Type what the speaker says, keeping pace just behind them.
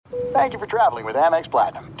Thank you for traveling with Amex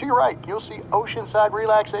Platinum. To your right, you'll see oceanside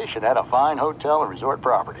relaxation at a fine hotel and resort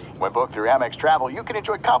property. When booked through Amex Travel, you can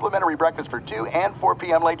enjoy complimentary breakfast for 2 and 4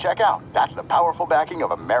 p.m. late checkout. That's the powerful backing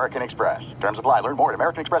of American Express. Terms apply. Learn more at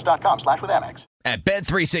americanexpress.com/withAmex. At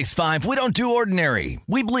Bet365, we don't do ordinary.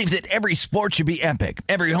 We believe that every sport should be epic.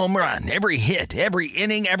 Every home run, every hit, every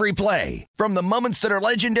inning, every play. From the moments that are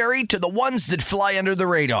legendary to the ones that fly under the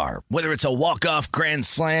radar. Whether it's a walk-off grand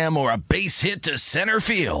slam or a base hit to center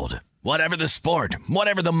field. Whatever the sport,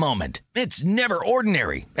 whatever the moment. It's never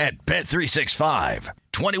ordinary at Bet365.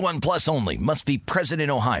 21 plus only. Must be present in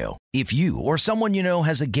Ohio. If you or someone you know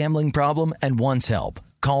has a gambling problem and wants help,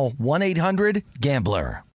 call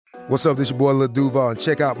 1-800-GAMBLER. What's up, this your boy Lil Duval, and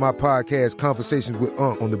check out my podcast, Conversations with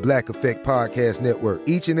Unc, on the Black Effect Podcast Network.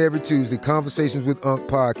 Each and every Tuesday, Conversations with Unc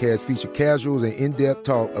podcast feature casuals and in-depth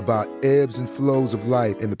talk about ebbs and flows of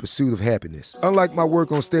life and the pursuit of happiness. Unlike my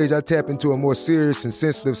work on stage, I tap into a more serious and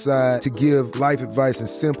sensitive side to give life advice and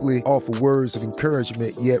simply offer words of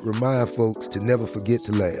encouragement, yet remind folks to never forget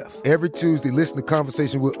to laugh. Every Tuesday, listen to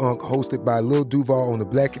Conversation with Unc, hosted by Lil Duval on the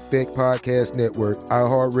Black Effect Podcast Network,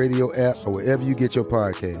 iHeartRadio app, or wherever you get your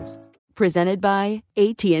podcasts. Presented by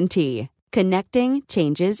AT&T. Connecting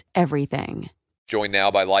changes everything. Joined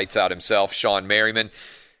now by Lights Out himself, Sean Merriman.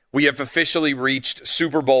 We have officially reached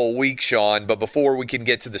Super Bowl week, Sean, but before we can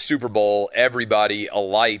get to the Super Bowl, everybody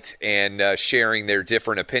alight and sharing their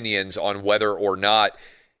different opinions on whether or not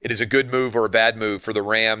it is a good move or a bad move for the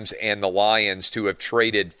Rams and the Lions to have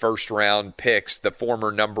traded first-round picks, the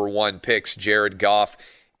former number one picks, Jared Goff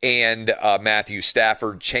and Matthew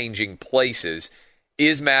Stafford, changing places.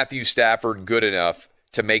 Is Matthew Stafford good enough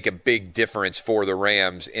to make a big difference for the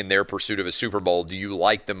Rams in their pursuit of a Super Bowl? Do you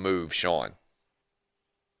like the move, Sean?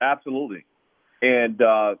 Absolutely. And,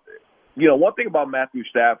 one thing about Matthew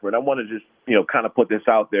Stafford, I want to just, kind of put this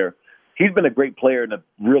out there. He's been a great player in a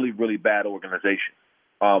really, really bad organization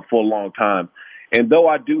for a long time. And though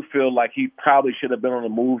I do feel like he probably should have been on the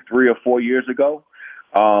move 3 or 4 years ago,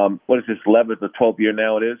 what is this, 11th or 12th year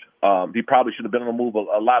now it is, he probably should have been on the move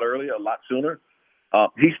a lot earlier, a lot sooner.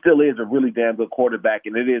 He still is a really damn good quarterback,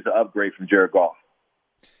 and it is an upgrade from Jared Goff.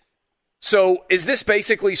 So is this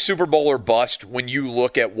basically Super Bowl or bust when you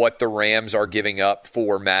look at what the Rams are giving up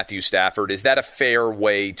for Matthew Stafford? Is that a fair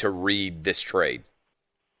way to read this trade?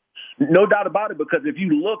 No doubt about it, because if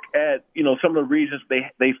you look at, some of the reasons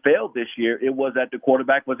they failed this year, it was at the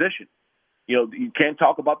quarterback position. You can't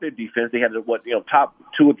talk about their defense. They had top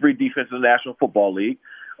 2 or 3 defenses in the National Football League.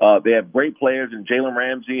 They have great players in Jalen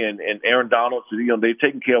Ramsey and Aaron Donald. So, they've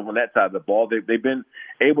taken care of on that side of the ball. They've been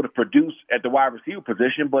able to produce at the wide receiver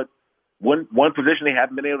position, but one position they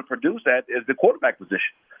haven't been able to produce at is the quarterback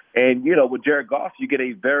position. And, with Jared Goff, you get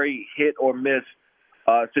a very hit or miss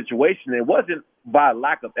situation. It wasn't by a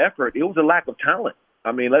lack of effort. It was a lack of talent.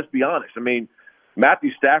 I mean, let's be honest. I mean, Matthew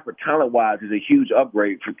Stafford, talent-wise, is a huge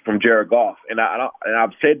upgrade from Jared Goff. And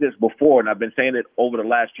I've said this before, and I've been saying it over the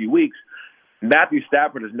last few weeks. Matthew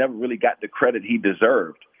Stafford has never really got the credit he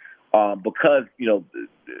deserved because, the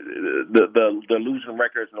losing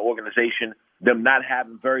records in the organization, them not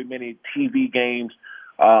having very many TV games.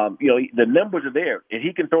 The numbers are there, and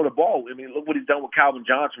he can throw the ball. I mean, look what he's done with Calvin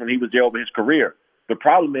Johnson when he was there over his career. The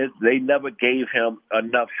problem is they never gave him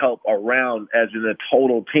enough help around as in a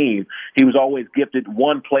total team. He was always gifted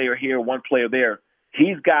one player here, one player there.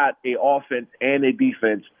 He's got an offense and a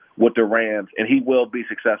defense with the Rams, and he will be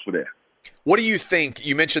successful there. What do you think?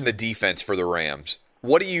 You mentioned the defense for the Rams.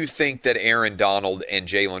 What do you think that Aaron Donald and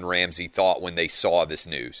Jalen Ramsey thought when they saw this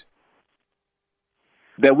news?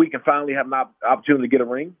 That we can finally have an opportunity to get a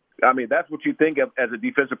ring? I mean, that's what you think of as a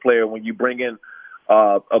defensive player when you bring in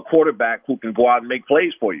a quarterback who can go out and make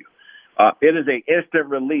plays for you. It is an instant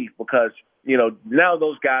relief because, now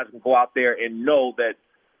those guys can go out there and know that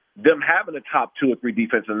them having a top 2 or 3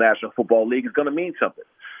 defense in the National Football League is going to mean something.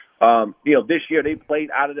 This year they played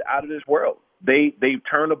out of this world. They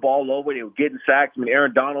turned the ball over. They were getting sacks. I mean,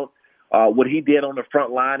 Aaron Donald, what he did on the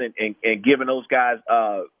front line and giving those guys,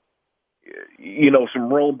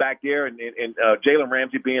 some room back there, and Jalen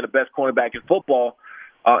Ramsey being the best cornerback in football,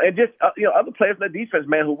 and just other players in the defense,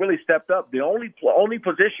 man, who really stepped up. The only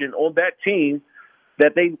position on that team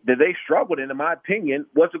that they struggled in my opinion,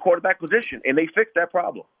 was the quarterback position, and they fixed that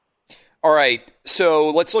problem. All right,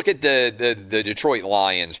 so let's look at the Detroit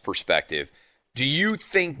Lions perspective. Do you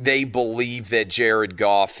think they believe that Jared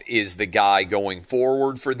Goff is the guy going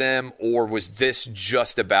forward for them, or was this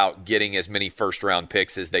just about getting as many first-round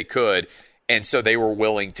picks as they could, and so they were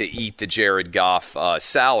willing to eat the Jared Goff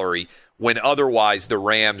salary when otherwise the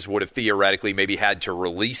Rams would have theoretically maybe had to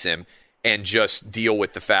release him and just deal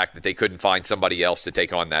with the fact that they couldn't find somebody else to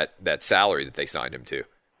take on that salary that they signed him to?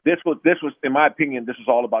 this was, in my opinion, this was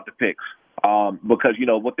all about the picks. Because,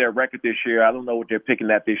 with their record this year, I don't know what they're picking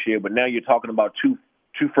at this year, but now you're talking about two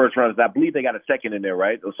first rounders. I believe they got a second in there,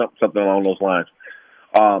 right? Or something along those lines.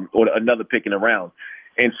 Or another pick in the round.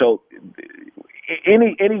 And so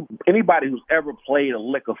anybody who's ever played a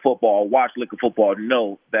lick of football or watched lick of football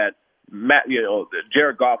know that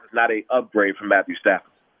Jared Goff is not an upgrade from Matthew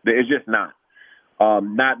Stafford. It's just not.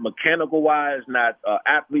 Not mechanical-wise, not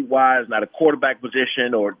athlete-wise, not a quarterback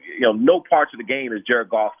position, or no parts of the game is Jared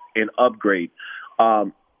Goff an upgrade.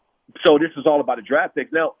 So this is all about the draft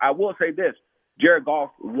picks. Now, I will say this. Jared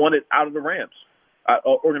Goff wanted out of the Rams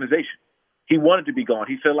organization. He wanted to be gone.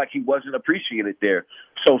 He felt like he wasn't appreciated there.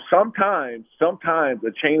 So sometimes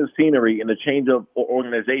a change of scenery and a change of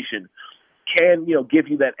organization can, give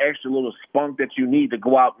you that extra little spunk that you need to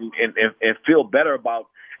go out and feel better about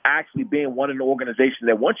actually being one in the organization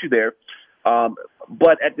that wants you there.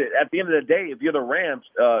 But at the end of the day, if you're the Rams,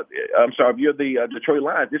 if you're the Detroit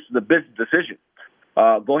Lions, this is a business decision.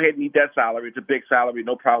 Go ahead and eat that salary. It's a big salary.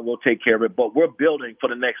 No problem. We'll take care of it. But we're building for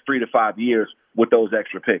the next 3 to 5 years with those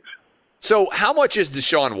extra picks. So how much is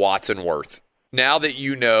Deshaun Watson worth? Now that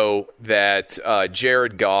you know that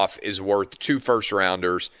Jared Goff is worth 2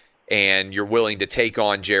 first-rounders and you're willing to take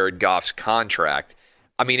on Jared Goff's contract,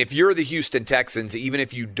 I mean, if you're the Houston Texans, even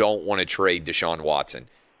if you don't want to trade Deshaun Watson,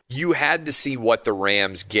 you had to see what the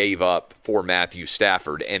Rams gave up for Matthew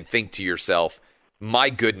Stafford and think to yourself,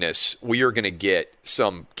 my goodness, we are going to get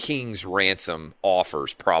some king's ransom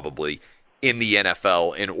offers probably in the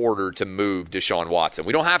NFL in order to move Deshaun Watson.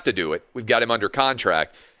 We don't have to do it. We've got him under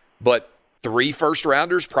contract. But 3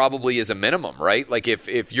 first-rounders probably is a minimum, right? Like if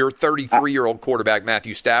your 33-year-old quarterback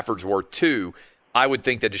Matthew Stafford's worth 2, I would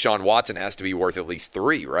think that Deshaun Watson has to be worth at least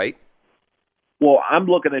 3, right? Well, I'm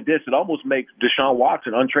looking at this. It almost makes Deshaun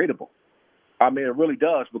Watson untradeable. I mean, it really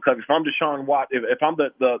does, because if I'm Deshaun Watson, if I'm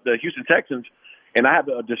the Houston Texans and I have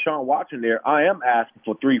a Deshaun Watson there, I am asking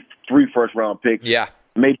for three first-round picks. Yeah.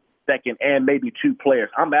 Maybe second and maybe 2 players.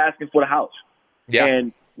 I'm asking for the house. Yeah.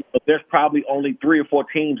 And there's probably only 3 or 4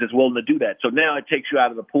 teams that's willing to do that. So now it takes you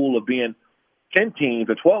out of the pool of being 10 teams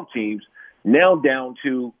or 12 teams, now down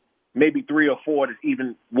to maybe 3 or 4 that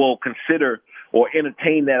even will consider or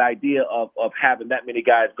entertain that idea of having that many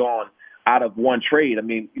guys gone out of one trade. I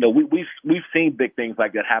mean, we've seen big things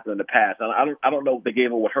like that happen in the past. I don't know if they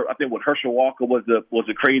gave it with her. I think what Herschel Walker was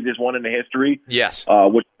the craziest one in the history. Yes.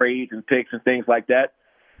 With trades and picks and things like that.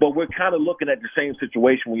 But we're kind of looking at the same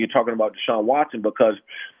situation when you're talking about Deshaun Watson, because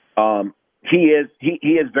he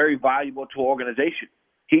is very valuable to an organization.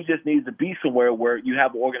 He just needs to be somewhere where you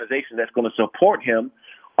have an organization that's going to support him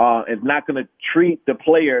and not going to treat the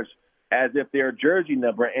players as if they're a jersey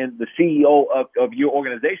number. And the CEO of your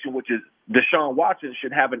organization, which is Deshaun Watson,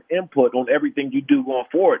 should have an input on everything you do going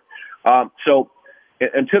forward. So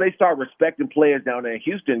until they start respecting players down there in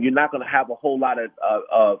Houston, you're not going to have a whole lot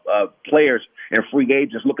of players and free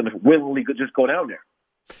agents looking to willingly just go down there.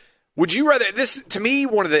 Would you rather – this, to me,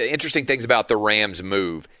 one of the interesting things about the Rams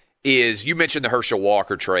move is you mentioned the Herschel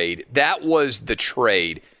Walker trade. That was the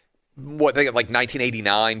trade – what, like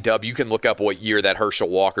 1989, Dub, you can look up what year that Herschel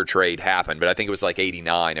Walker trade happened, but I think it was like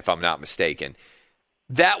 89, if I'm not mistaken.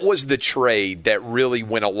 That was the trade that really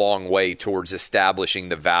went a long way towards establishing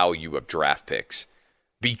the value of draft picks,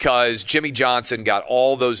 because Jimmy Johnson got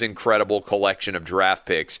all those incredible collection of draft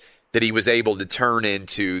picks that he was able to turn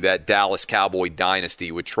into that Dallas Cowboy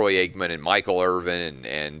dynasty with Troy Aikman and Michael Irvin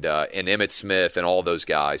and Emmitt Smith and all those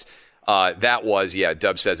guys. That was,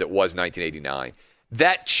 Dub says it was 1989.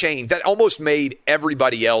 That changed. That almost made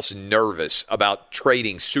everybody else nervous about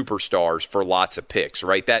trading superstars for lots of picks,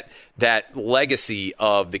 right? That legacy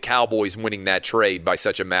of the Cowboys winning that trade by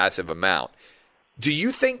such a massive amount. Do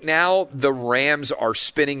you think now the Rams are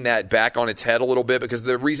spinning that back on its head a little bit? Because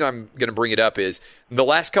the reason I'm going to bring it up is the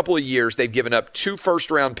last couple of years they've given up 2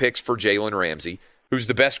 first-round picks for Jalen Ramsey, who's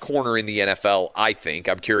the best corner in the NFL, I think.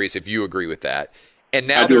 I'm curious if you agree with that. And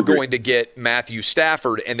now they're going to get Matthew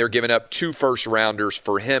Stafford, and they're giving up 2 first-rounders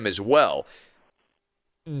for him as well.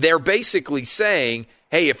 They're basically saying,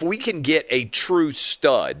 hey, if we can get a true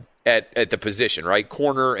stud at the position, right,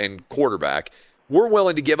 corner and quarterback, we're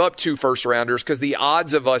willing to give up 2 first-rounders because the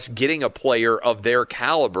odds of us getting a player of their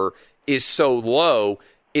caliber is so low,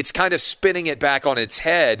 it's kind of spinning it back on its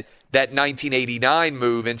head, that 1989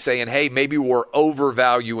 move, and saying, hey, maybe we're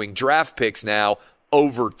overvaluing draft picks now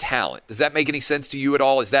over talent. Does that make any sense to you at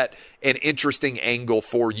all? Is that an interesting angle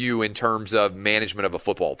for you in terms of management of a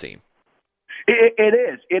football team? It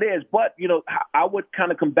is. But, I would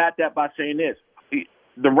kind of combat that by saying this.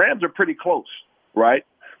 The Rams are pretty close, right?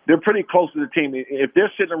 they're pretty close to the team. If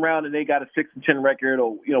they're sitting around and they got a 6-10 record,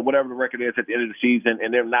 or whatever the record is at the end of the season,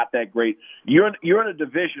 and they're not that great, you're in a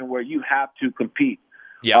division where you have to compete.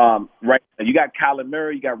 Yeah. Right. You got Kyler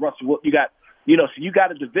Murray, you got Russell, you got so you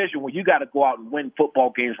got a division where you got to go out and win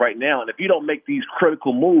football games right now. And if you don't make these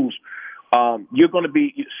critical moves, you're going to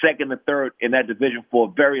be second and third in that division for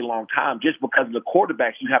a very long time, just because of the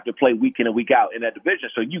quarterbacks you have to play week in and week out in that division.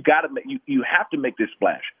 So you have to make this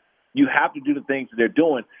splash. You have to do the things that they're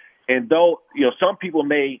doing. And though some people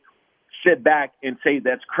may sit back and say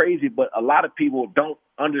that's crazy, but a lot of people don't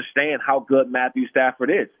understand how good Matthew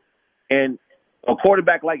Stafford is. And a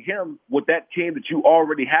quarterback like him with that team that you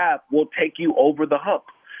already have will take you over the hump.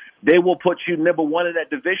 They will put you number one in that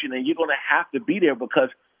division, and you're going to have to be there because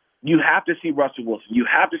you have to see Russell Wilson. You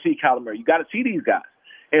have to see Kyler Murray. You got to see these guys.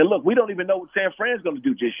 And look, we don't even know what San Fran's going to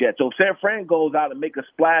do just yet. So if San Fran goes out and make a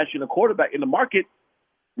splash in a quarterback in the market,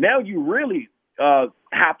 now you really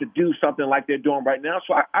have to do something like they're doing right now.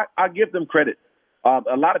 So I give them credit.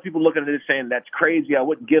 A lot of people looking at it saying that's crazy. I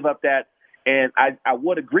wouldn't give up that. And I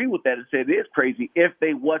would agree with that and say it is crazy if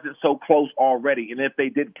they wasn't so close already, and if they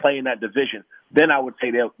did play in that division, then I would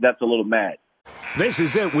say that's a little mad. This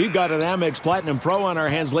is it. We've got an Amex Platinum Pro on our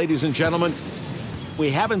hands, ladies and gentlemen. We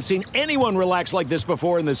haven't seen anyone relax like this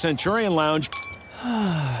before in the Centurion Lounge.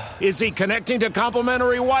 Is he connecting to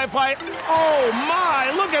complimentary Wi-Fi? Oh,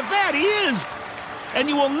 my! Look at that! He is! And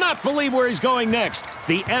you will not believe where he's going next.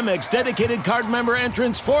 The Amex dedicated card member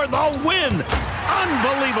entrance for the win.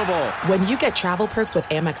 Unbelievable. When you get travel perks with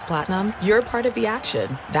Amex Platinum, you're part of the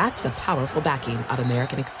action. That's the powerful backing of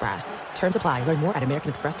American Express. Terms apply. Learn more at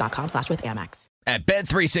americanexpress.com/withAmex. At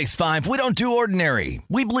Bet365, we don't do ordinary.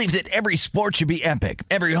 We believe that every sport should be epic.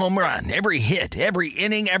 Every home run, every hit, every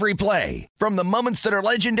inning, every play. From the moments that are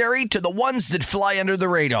legendary to the ones that fly under the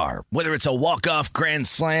radar. Whether it's a walk-off grand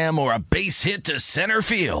slam or a base hit to center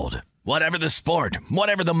field. Whatever the sport,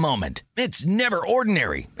 whatever the moment, it's never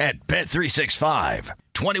ordinary at Bet365.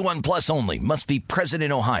 21 plus only. Must be present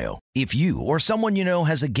in Ohio. If you or someone you know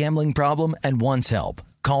has a gambling problem and wants help,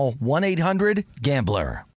 call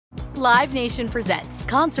 1-800-GAMBLER. Live Nation presents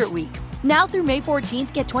Concert Week. Now through May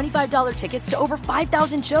 14th, get $25 tickets to over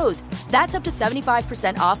 5,000 shows. That's up to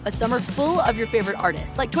 75% off a summer full of your favorite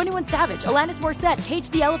artists like 21 Savage, Alanis Morissette, Cage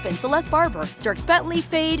the Elephant, Celeste Barber, Dierks Bentley,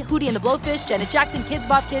 Fade, Hootie and the Blowfish, Janet Jackson, Kidz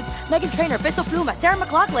Bop Kids, Meghan Trainor, Peso Pluma, Sarah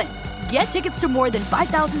McLachlan. Get tickets to more than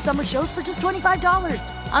 5,000 summer shows for just $25.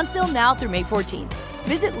 Until now through May 14th.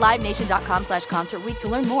 Visit LiveNation.com/Concert Week to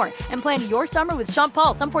learn more and plan your summer with Sean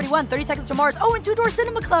Paul, Sum 41, 30 Seconds to Mars, and Two Door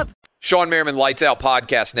Cinema Club. Sean Merriman, Lights Out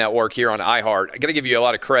Podcast Network here on iHeart. I got to give you a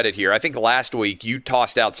lot of credit here. I think last week you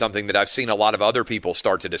tossed out something that I've seen a lot of other people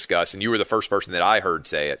start to discuss, and you were the first person that I heard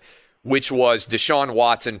say it, which was Deshaun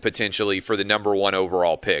Watson potentially for the number 1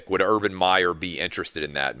 overall pick. Would Urban Meyer be interested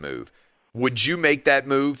in that move? Would you make that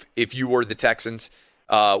move if you were the Texans?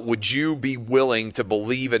 Would you be willing to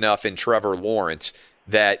believe enough in Trevor Lawrence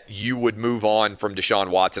that you would move on from Deshaun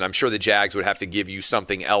Watson? I'm sure the Jags would have to give you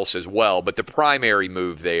something else as well, but the primary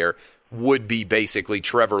move there would be basically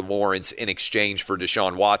Trevor Lawrence in exchange for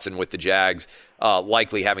Deshaun Watson, with the Jags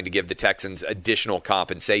likely having to give the Texans additional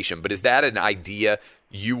compensation. But is that an idea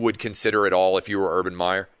you would consider at all if you were Urban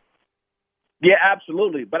Meyer? Yeah,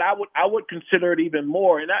 absolutely. But I would consider it even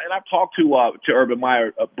more. And I've talked to Urban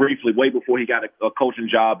Meyer briefly way before he got a coaching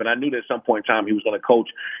job, and I knew that at some point in time he was going to coach.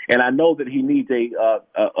 And I know that he needs a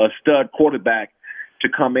stud quarterback to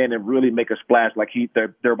come in and really make a splash like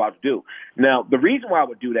they're about to do. Now, the reason why I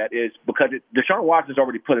would do that is because Deshaun Watson's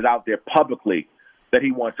already put it out there publicly that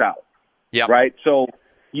he wants out. Yeah. Right? So,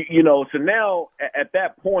 so now at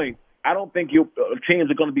that point, I don't think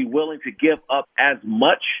teams are going to be willing to give up as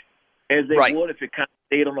much as they would if it kind of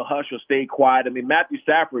stayed on the hush or stayed quiet. I mean, Matthew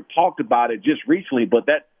Stafford talked about it just recently, but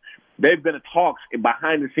they've been in talks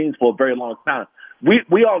behind the scenes for a very long time.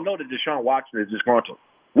 We all know that Deshaun Watson is disgruntled.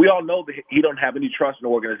 We all know that he don't have any trust in the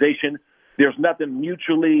organization. There's nothing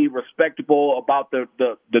mutually respectable about the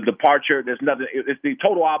departure. There's nothing. It's the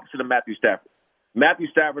total opposite of Matthew Stafford. Matthew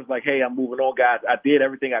Stafford's like, hey, I'm moving on, guys. I did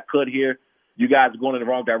everything I could here. You guys are going in the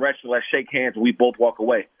wrong direction. Let's shake hands and we both walk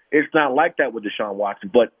away. It's not like that with Deshaun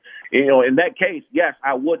Watson. But, in that case, yes,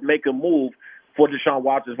 I would make a move for Deshaun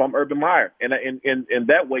Watson if I'm Urban Meyer. And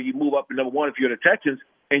that way you move up to number 1 if you're the Texans,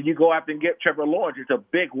 and you go after and get Trevor Lawrence. It's a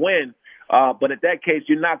big win. But in that case,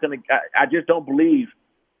 you're not going to – I just don't believe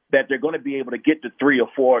that they're going to be able to get to 3 or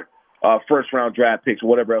 4 first-round draft picks or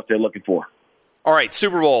whatever else they're looking for. All right,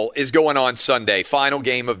 Super Bowl is going on Sunday, final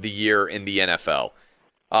game of the year in the NFL.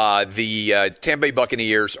 The Tampa Bay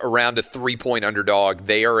Buccaneers, around a 3-point underdog.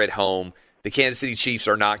 They are at home. The Kansas City Chiefs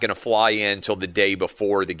are not going to fly in until the day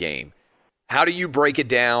before the game. How do you break it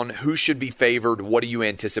down? Who should be favored? What do you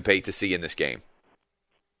anticipate to see in this game?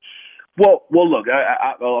 Well, look,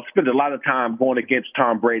 I've spent a lot of time going against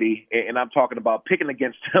Tom Brady, and I'm talking about picking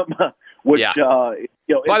against him. Which, By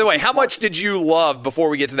the way, how much did you love, before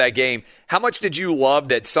we get to that game, how much did you love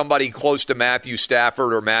that somebody close to Matthew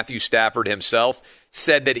Stafford or Matthew Stafford himself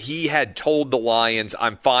said that he had told the Lions,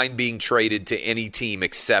 I'm fine being traded to any team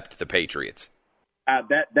except the Patriots?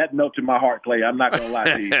 That melted my heart, Clay. I'm not going to lie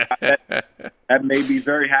to you. That made me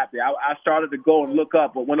very happy. I started to go and look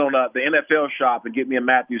up, but went on the NFL shop and get me a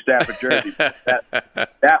Matthew Stafford jersey.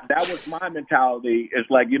 that was my mentality. It's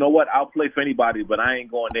like, you know what? I'll play for anybody, but I ain't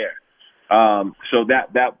going there. So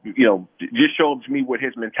that just shows me what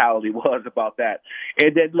his mentality was about that.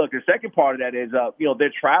 And then look, the second part of that is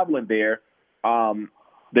they're traveling there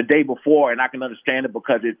the day before, and I can understand it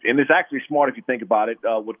because it's actually smart if you think about it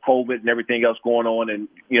with COVID and everything else going on, and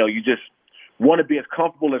you just want to be as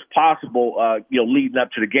comfortable as possible leading up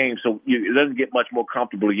to the game, so it doesn't get much more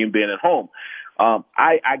comfortable you being at home.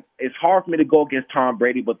 It's hard for me to go against Tom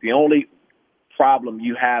Brady, but the only problem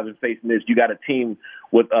you have in facing this, you got a team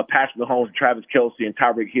with Patrick Mahomes, Travis Kelce, and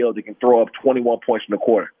Tyreek Hill that can throw up 21 points in the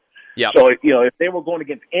quarter. Yep. So, if they were going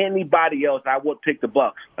against anybody else, I would pick the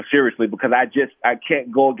Bucs, seriously, because I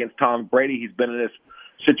can't go against Tom Brady. He's been in this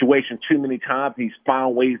situation too many times. He's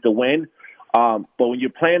found ways to win. But when you're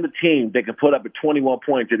playing the team that can put up at 21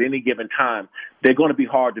 points at any given time, they're going to be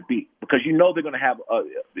hard to beat because they're going to have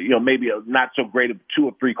maybe a not so great of 2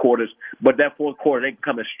 or 3 quarters, but that fourth quarter they can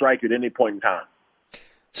come and strike at any point in time.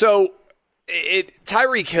 So,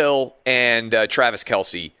 Tyreek Hill and Travis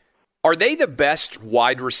Kelce, are they the best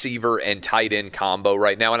wide receiver and tight end combo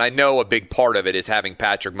right now? And I know a big part of it is having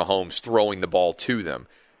Patrick Mahomes throwing the ball to them.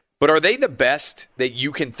 But are they the best that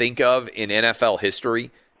you can think of in NFL history?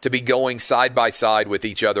 To be going side by side with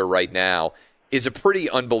each other right now is a pretty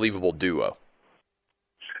unbelievable duo.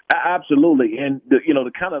 Absolutely. And,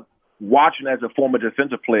 the kind of watching as a former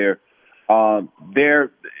defensive player,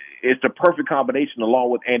 it's the perfect combination along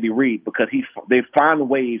with Andy Reid because they find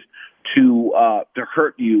ways to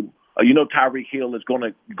hurt you. Tyreek Hill is going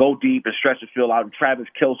to go deep and stretch the field out, and Travis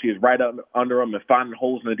Kelce is right under him and finding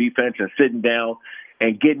holes in the defense and sitting down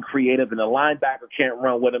and getting creative, and the linebacker can't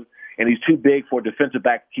run with him, and he's too big for a defensive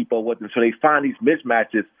back to keep up with him. So they find these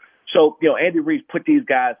mismatches. So, Andy Reid put these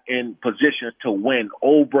guys in positions to win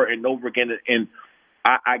over and over again, and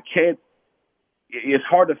I can't – it's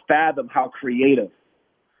hard to fathom how creative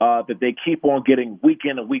that they keep on getting week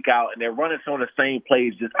in and week out, and they're running some of the same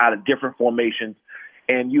plays just out of different formations.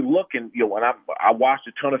 And you look and, when I watched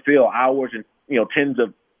a ton of film, hours and, tens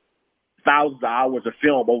of thousands of hours of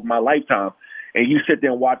film over my lifetime, and you sit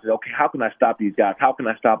there and watch it, okay, how can I stop these guys? How can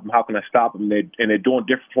I stop them? How can I stop them? And they're doing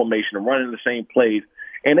different formation and running the same plays.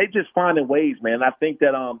 And they just finding ways, man. I think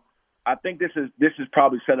that this is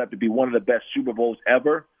probably set up to be one of the best Super Bowls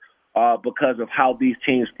ever because of how these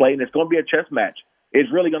teams play. And it's going to be a chess match. It's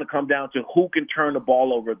really going to come down to who can turn the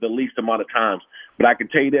ball over the least amount of times. But I can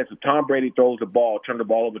tell you this, if Tom Brady throws the ball, turn the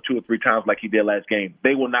ball over 2 or 3 times like he did last game,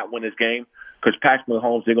 they will not win this game because Patrick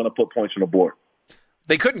Mahomes, they're going to put points on the board.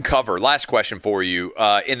 They couldn't cover. Last question for you.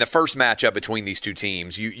 In the first matchup between these two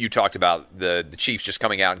teams, you talked about the Chiefs just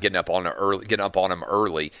coming out and getting up on them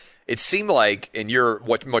early. It seemed like, and you're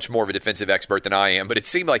much more of a defensive expert than I am, but it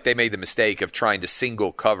seemed like they made the mistake of trying to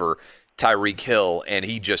single cover Tyreek Hill, and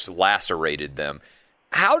he just lacerated them.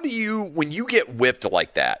 How do you, when you get whipped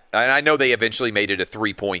like that, and I know they eventually made it a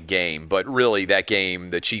 3-point game, but really that game,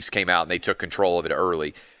 the Chiefs came out and they took control of it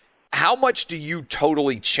early. How much do you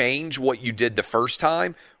totally change what you did the first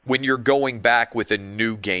time when you're going back with a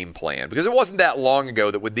new game plan? Because it wasn't that long ago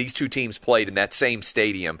that when these two teams played in that same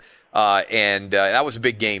stadium, and that was a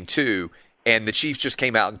big game too, and the Chiefs just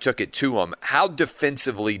came out and took it to them. How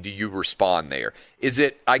defensively do you respond there? Is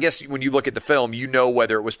it, I guess when you look at the film, you know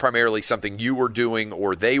whether it was primarily something you were doing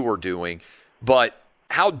or they were doing, but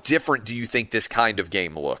how different do you think this kind of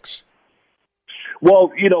game looks?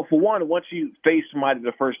 Well, for one, once you face somebody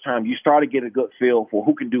the first time, you start to get a good feel for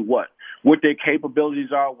who can do what their capabilities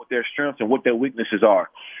are, what their strengths, and what their weaknesses are.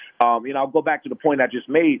 I'll go back to the point I just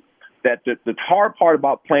made, that the hard part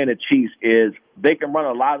about playing the Chiefs is they can run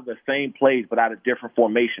a lot of the same plays but out of different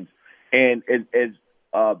formations. And as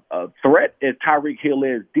a threat as Tyreek Hill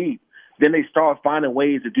is deep, then they start finding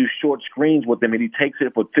ways to do short screens with him, and he takes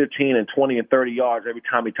it for 15 and 20 and 30 yards every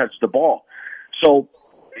time he touches the ball. So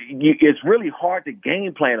it's really hard to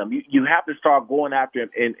game plan him. You have to start going after him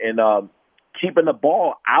and keeping the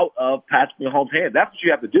ball out of Patrick Mahomes' hands. That's what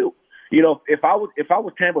you have to do. If I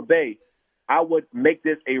was Tampa Bay, I would make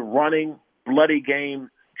this a running, bloody game,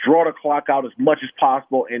 draw the clock out as much as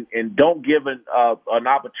possible, and don't give an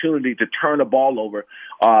opportunity to turn the ball over.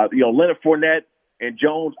 Leonard Fournette and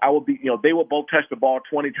Jones, they will both touch the ball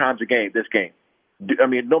 20 times a game this game. I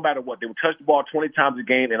mean, no matter what, they will touch the ball 20 times a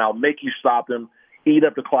game, and I'll make you stop them, eat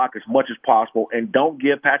up the clock as much as possible, and don't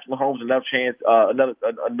give Patrick Mahomes enough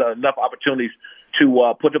opportunities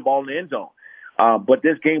to put the ball in the end zone. But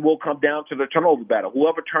this game will come down to the turnover battle.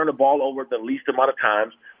 Whoever turned the ball over the least amount of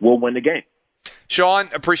times will win the game. Sean,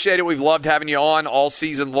 appreciate it. We've loved having you on all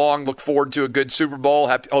season long. Look forward to a good Super Bowl.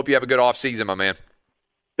 Hope you have a good offseason, my man.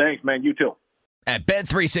 Thanks, man. You too. At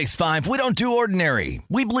Bet365, we don't do ordinary.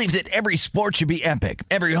 We believe that every sport should be epic.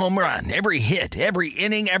 Every home run, every hit, every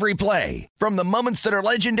inning, every play. From the moments that are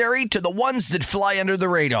legendary to the ones that fly under the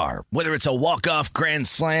radar. Whether it's a walk-off grand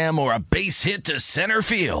slam or a base hit to center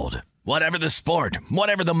field. Whatever the sport,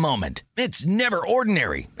 whatever the moment, it's never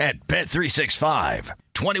ordinary at Bet365.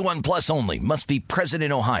 21 plus only. Must be present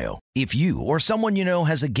in Ohio. If you or someone you know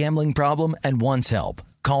has a gambling problem and wants help,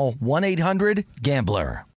 call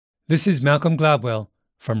 1-800-GAMBLER. This is Malcolm Gladwell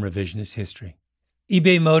from Revisionist History.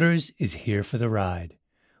 eBay Motors is here for the ride.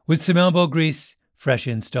 With some elbow grease, fresh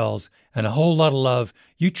installs, and a whole lot of love,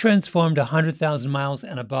 you transformed 100,000 miles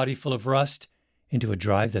and a body full of rust into a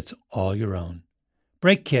drive that's all your own.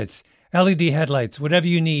 Brake kits, LED headlights, whatever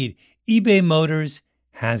you need, eBay Motors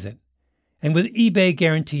has it. And with eBay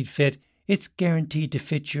Guaranteed Fit, it's guaranteed to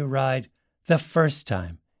fit your ride the first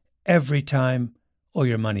time, every time, or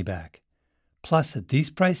your money back. Plus, at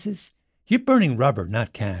these prices, you're burning rubber,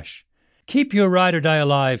 not cash. Keep your ride or die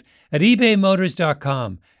alive at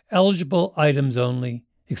ebaymotors.com. Eligible items only.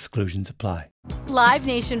 Exclusions apply. Live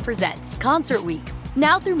Nation presents Concert Week.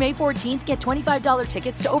 Now through May 14th, get $25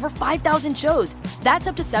 tickets to over 5,000 shows. That's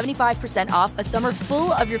up to 75% off a summer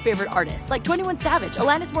full of your favorite artists like 21 Savage,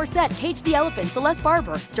 Alanis Morissette, Cage the Elephant, Celeste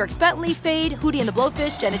Barber, Dierks Bentley, Fade, Hootie and the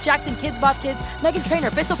Blowfish, Janet Jackson, Kidz Bop Kids, Meghan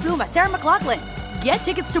Trainor, Bissell Pluma, Sarah McLachlan. Get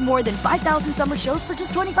tickets to more than 5,000 summer shows for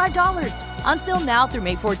just $25. Until now through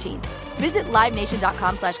May 14th. Visit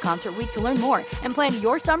LiveNation.com/Concert Week to learn more and plan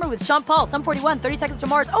your summer with Sean Paul, Sum 41, 30 Seconds to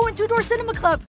Mars, and Two Door Cinema Club.